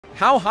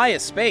How high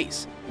is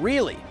space?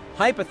 Really?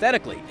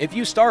 Hypothetically, if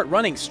you start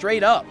running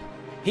straight up.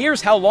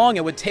 Here's how long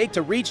it would take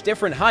to reach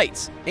different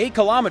heights. 8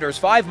 kilometers,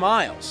 5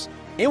 miles.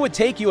 It would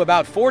take you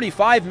about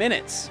 45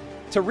 minutes.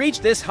 To reach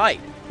this height,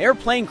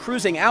 airplane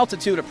cruising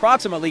altitude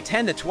approximately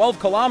 10 to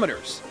 12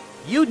 kilometers.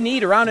 You'd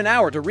need around an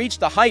hour to reach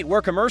the height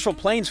where commercial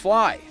planes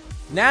fly.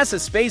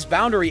 NASA's space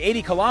boundary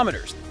 80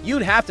 kilometers.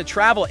 You'd have to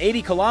travel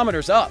 80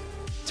 kilometers up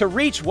to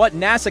reach what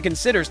NASA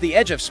considers the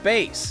edge of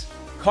space.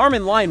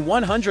 Kármán line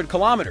 100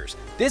 kilometers.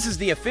 This is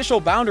the official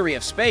boundary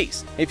of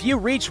space. If you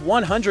reach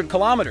 100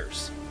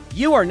 kilometers,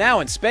 you are now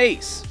in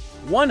space.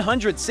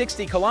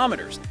 160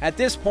 kilometers. At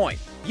this point,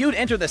 you'd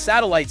enter the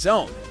satellite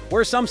zone,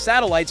 where some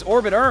satellites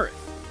orbit Earth.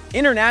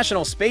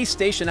 International Space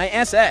Station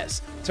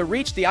ISS. To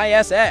reach the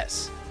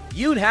ISS,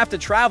 you'd have to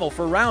travel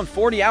for around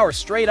 40 hours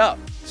straight up.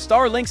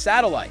 Starlink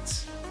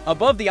Satellites.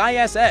 Above the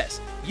ISS,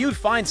 you'd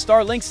find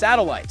Starlink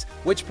Satellites,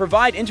 which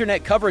provide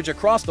internet coverage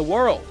across the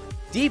world.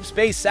 Deep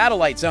Space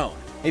Satellite Zone.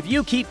 If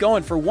you keep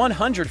going for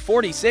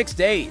 146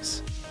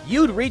 days,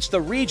 you'd reach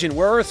the region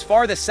where Earth's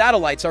farthest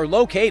satellites are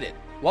located.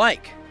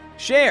 Like,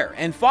 share,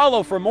 and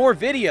follow for more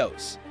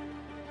videos.